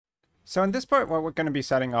So in this part, what we're going to be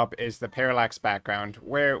setting up is the parallax background,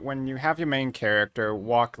 where when you have your main character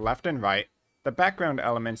walk left and right, the background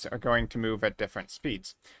elements are going to move at different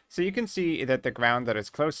speeds. So you can see that the ground that is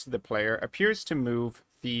close to the player appears to move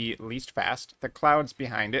the least fast, the clouds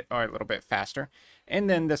behind it are a little bit faster, and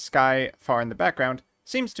then the sky far in the background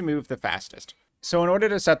seems to move the fastest. So in order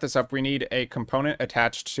to set this up, we need a component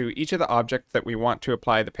attached to each of the objects that we want to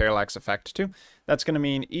apply the parallax effect to. That's going to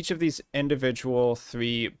mean each of these individual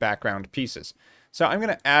 3 background pieces. So I'm going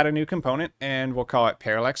to add a new component and we'll call it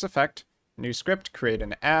parallax effect. New script, create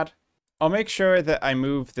an add. I'll make sure that I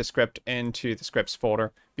move the script into the scripts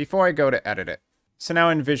folder before I go to edit it. So now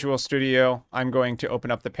in Visual Studio, I'm going to open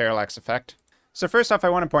up the parallax effect. So first off, I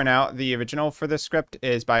want to point out the original for this script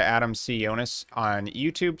is by Adam C. Jonas on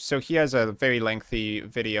YouTube. So he has a very lengthy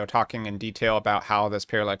video talking in detail about how this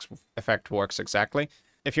parallax effect works exactly.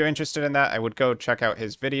 If you're interested in that, I would go check out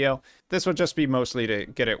his video. This will just be mostly to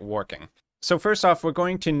get it working. So first off, we're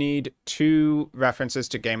going to need 2 references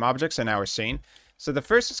to game objects in our scene. So the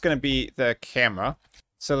first is going to be the camera.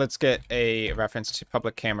 So let's get a reference to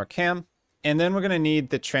public camera cam. And then we're going to need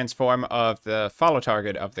the transform of the follow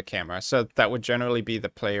target of the camera. So that would generally be the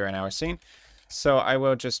player in our scene. So I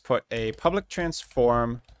will just put a public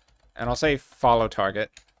transform, and I'll say follow target,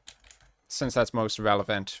 since that's most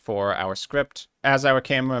relevant for our script. As our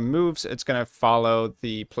camera moves, it's going to follow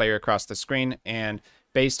the player across the screen. And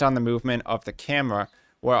based on the movement of the camera,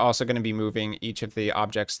 we're also going to be moving each of the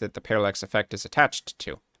objects that the parallax effect is attached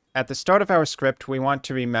to. At the start of our script, we want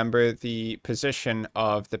to remember the position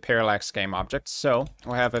of the parallax game object. So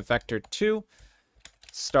we'll have a vector2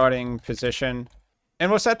 starting position.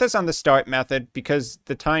 And we'll set this on the start method because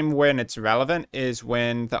the time when it's relevant is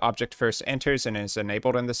when the object first enters and is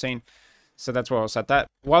enabled in the scene. So that's where we'll set that.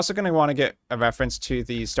 We're also going to want to get a reference to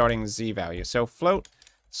the starting z value. So float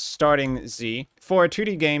starting z. For a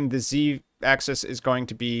 2D game, the z axis is going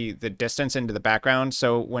to be the distance into the background.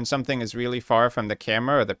 So when something is really far from the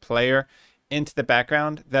camera or the player into the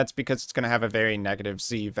background, that's because it's going to have a very negative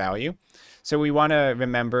z value. So we want to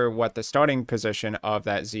remember what the starting position of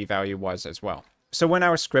that z value was as well. So when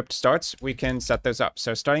our script starts, we can set those up.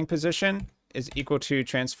 So starting position is equal to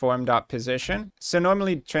transform.position. So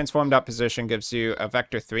normally transform.position gives you a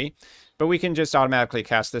vector3, but we can just automatically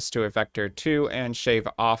cast this to a vector2 and shave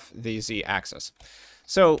off the z-axis.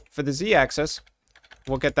 So for the z-axis,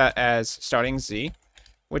 we'll get that as starting z,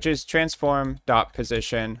 which is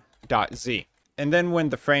transform.position.z. And then when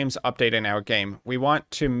the frames update in our game, we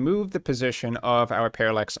want to move the position of our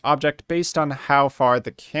parallax object based on how far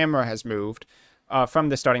the camera has moved from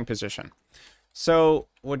the starting position. So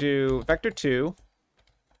we'll do vector2,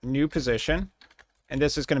 new position, and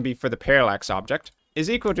this is going to be for the parallax object, is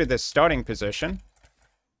equal to the starting position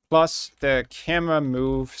plus the camera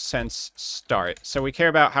move since start. So we care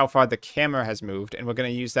about how far the camera has moved, and we're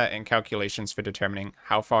going to use that in calculations for determining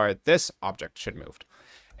how far this object should move.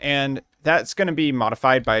 And that's going to be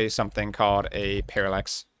modified by something called a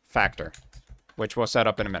parallax factor, which we'll set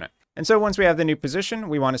up in a minute. And so once we have the new position,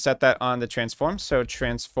 we want to set that on the transform. So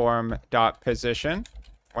transform.position,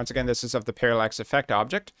 once again, this is of the parallax effect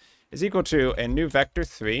object, is equal to a new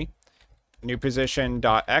vector3, new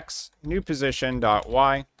position.x, new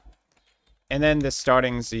position.y, and then the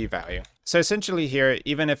starting z value. So essentially here,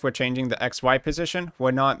 even if we're changing the xy position,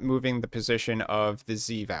 we're not moving the position of the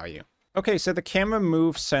z value. Okay, so the camera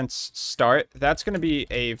move since start, that's going to be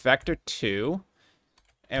a vector2.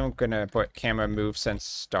 And we're going to put camera move since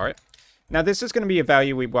start. Now this is going to be a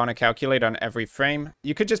value we want to calculate on every frame.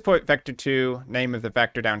 You could just put vector2, name of the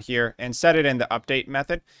vector down here, and set it in the update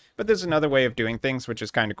method. But there's another way of doing things, which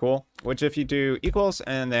is kind of cool, which if you do equals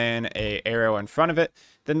and then a arrow in front of it,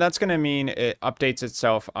 then that's going to mean it updates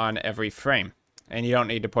itself on every frame. And you don't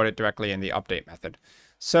need to put it directly in the update method.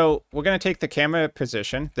 So we're going to take the camera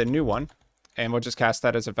position, the new one, and we'll just cast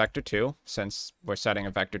that as a vector2, since we're setting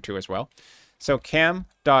a vector2 as well. So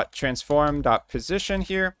cam.transform.position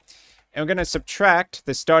here, and we're going to subtract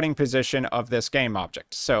the starting position of this game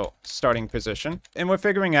object. So starting position, and we're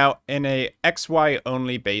figuring out in a XY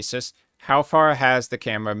only basis, how far has the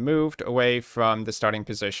camera moved away from the starting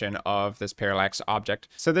position of this parallax object.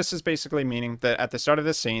 So this is basically meaning that at the start of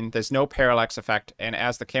the scene, there's no parallax effect, and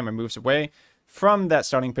as the camera moves away from that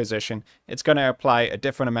starting position, it's going to apply a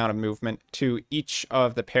different amount of movement to each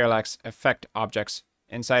of the parallax effect objects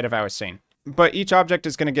inside of our scene. But each object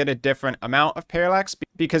is going to get a different amount of parallax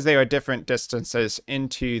because they are different distances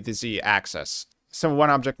into the z-axis. So one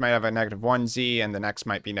object might have a -1z and the next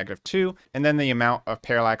might be -2. And then the amount of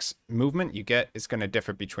parallax movement you get is going to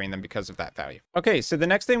differ between them because of that value. Okay, so the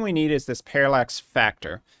next thing we need is this parallax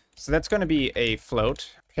factor. So that's going to be a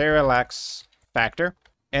float parallax factor.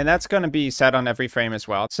 And that's going to be set on every frame as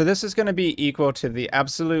well. So this is going to be equal to the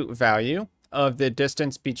absolute value of the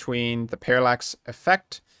distance between the parallax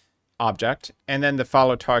effect object and then the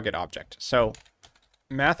follow target object. So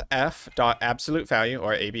mathf.absolute value,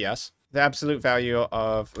 or ABS, the absolute value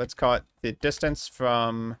of, let's call it the distance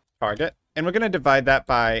from target. And we're going to divide that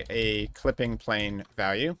by a clipping plane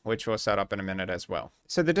value, which we'll set up in a minute as well.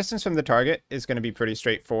 So the distance from the target is going to be pretty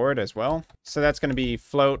straightforward as well. So that's going to be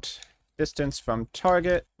float distance from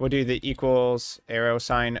target. We'll do the equals arrow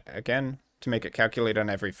sign again to make it calculate on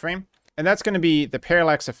every frame. And that's going to be the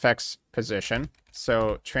parallax effects position.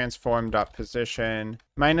 So transform.position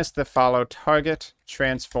minus the follow target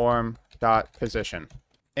transform.position.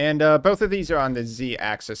 And both of these are on the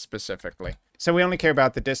z-axis specifically. So we only care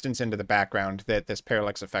about the distance into the background that this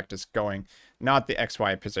parallax effect is going, not the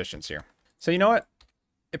xy positions here. So you know what?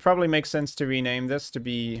 It probably makes sense to rename this to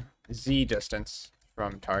be z distance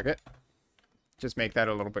from target. Just make that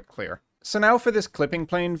a little bit clearer. So now for this clipping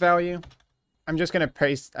plane value, I'm just going to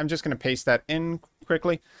paste that in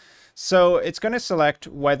quickly. So it's going to select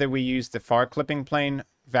whether we use the far clipping plane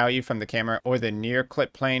value from the camera or the near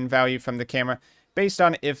clip plane value from the camera, based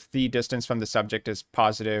on if the distance from the subject is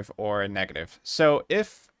positive or negative. So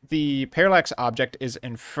if the parallax object is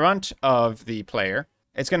in front of the player,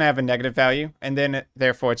 it's going to have a negative value, and then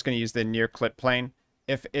therefore it's going to use the near clip plane.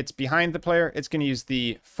 If it's behind the player, it's going to use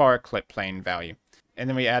the far clip plane value. And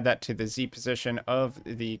then we add that to the z position of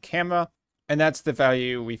the camera, and that's the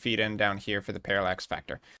value we feed in down here for the parallax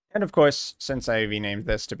factor. And of course, since I renamed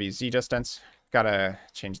this to be z distance, gotta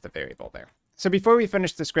change the variable there. So before we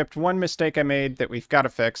finish the script, one mistake I made that we've got to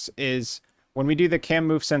fix is when we do the cam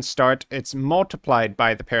move sense start, it's multiplied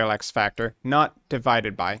by the parallax factor, not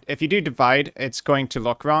divided by. If you do divide, it's going to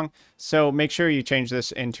look wrong. So make sure you change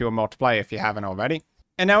this into a multiply if you haven't already.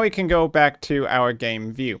 And now we can go back to our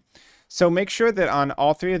game view. So make sure that on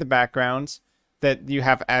all three of the backgrounds that you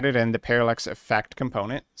have added in the parallax effect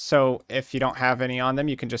component. So if you don't have any on them,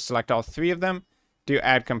 you can just select all three of them, do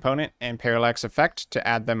add component and parallax effect to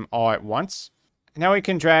add them all at once. Now we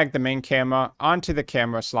can drag the main camera onto the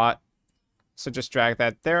camera slot. So just drag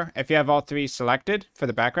that there. If you have all three selected for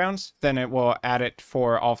the backgrounds, then it will add it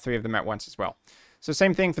for all three of them at once as well. So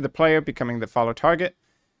same thing for the player becoming the follow target.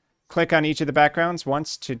 Click on each of the backgrounds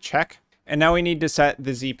once to check. And now we need to set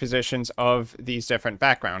the Z positions of these different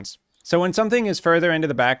backgrounds. So when something is further into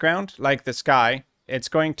the background, like the sky, it's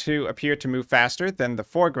going to appear to move faster than the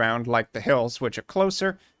foreground, like the hills, which are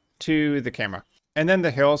closer to the camera. And then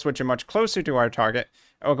the hills, which are much closer to our target,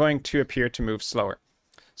 are going to appear to move slower.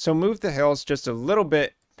 So move the hills just a little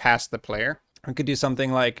bit past the player. We could do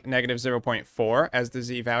something like negative 0.4 as the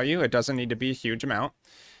Z value. It doesn't need to be a huge amount.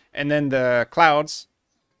 And then the clouds,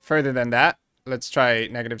 further than that, let's try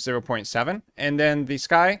negative 0.7. And then the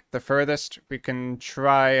sky, the furthest, we can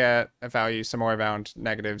try at a value somewhere around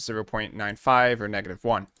negative 0.95 or negative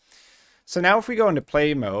 1. So now if we go into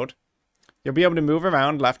play mode, you'll be able to move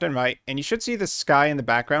around left and right, and you should see the sky in the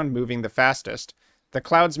background moving the fastest. The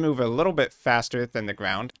clouds move a little bit faster than the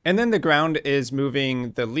ground. And then the ground is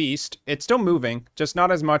moving the least. It's still moving, just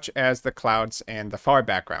not as much as the clouds and the far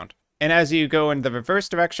background. And as you go in the reverse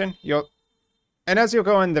direction, it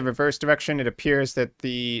appears that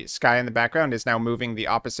the sky in the background is now moving the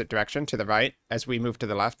opposite direction to the right. As we move to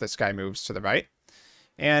the left, the sky moves to the right,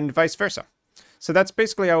 and vice versa. So that's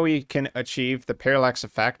basically how we can achieve the parallax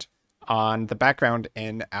effect on the background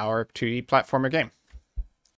in our 2D platformer game.